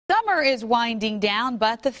Summer is winding down,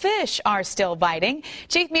 but the fish are still biting.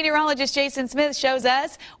 Chief Meteorologist Jason Smith shows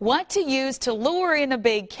us what to use to lure in a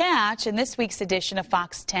big catch in this week's edition of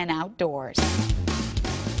Fox 10 Outdoors.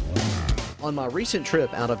 On my recent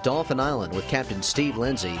trip out of Dolphin Island with Captain Steve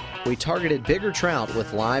Lindsay, we targeted bigger trout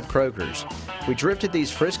with live croakers. We drifted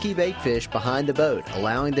these frisky bait fish behind the boat,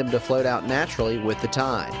 allowing them to float out naturally with the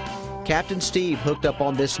tide. Captain Steve hooked up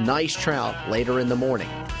on this nice trout later in the morning.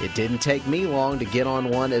 It didn't take me long to get on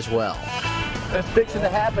one as well. It's fixing to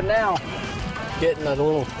happen now. Getting a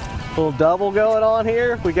little double going on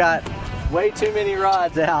here. We got way too many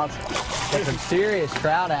rods out. There's some serious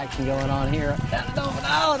trout action going on here.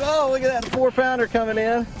 Oh, look at that 4-pounder coming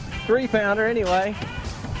in. 3-pounder anyway.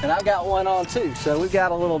 And I've got one on too. So we've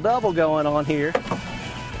got a little double going on here.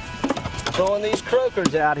 Throwing these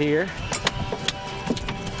croakers out here.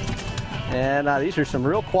 And these are some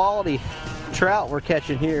real quality trout we're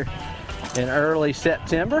catching here in early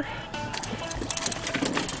September.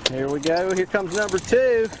 Here we go. Here comes number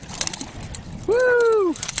 2.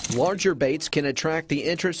 Woo! Larger baits can attract the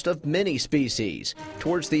interest of many species.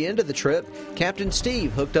 Towards the end of the trip, Captain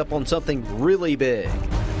Steve hooked up on something really big.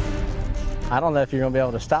 I don't know if you're going to be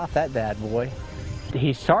able to stop that bad boy.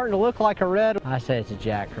 He's starting to look like a red. I say it's a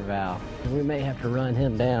jack crevalle. We may have to run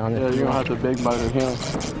him down. Yeah, you're going to have to big motor him.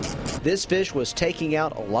 This fish was taking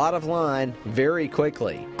out a lot of line very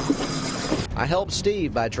quickly. I helped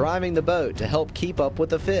Steve by driving the boat to help keep up with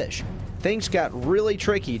the fish. Things got really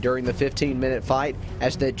tricky during the 15-minute fight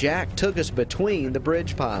as the jack took us between the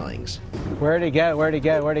bridge pilings. Where'd he go? Where'd he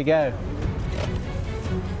go? Where'd he go?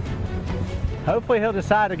 Hopefully he'll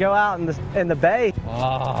decide to go out in the bay.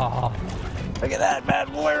 Oh, look at that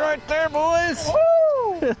bad boy right there, boys. Woo!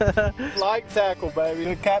 Light tackle, baby.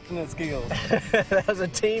 Good captaining skills. That was a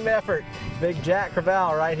team effort. Big jack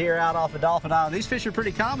crevalle right here out off of Dolphin Island. These fish are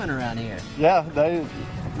pretty common around here. Yeah, they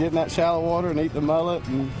get in that shallow water and eat the mullet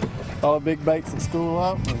and all the big baits that school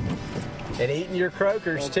up. And eating your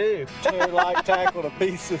croakers too. Tear light tackle to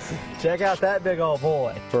pieces. Check out that big old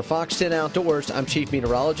boy. For Fox 10 Outdoors, I'm Chief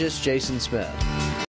Meteorologist Jason Smith.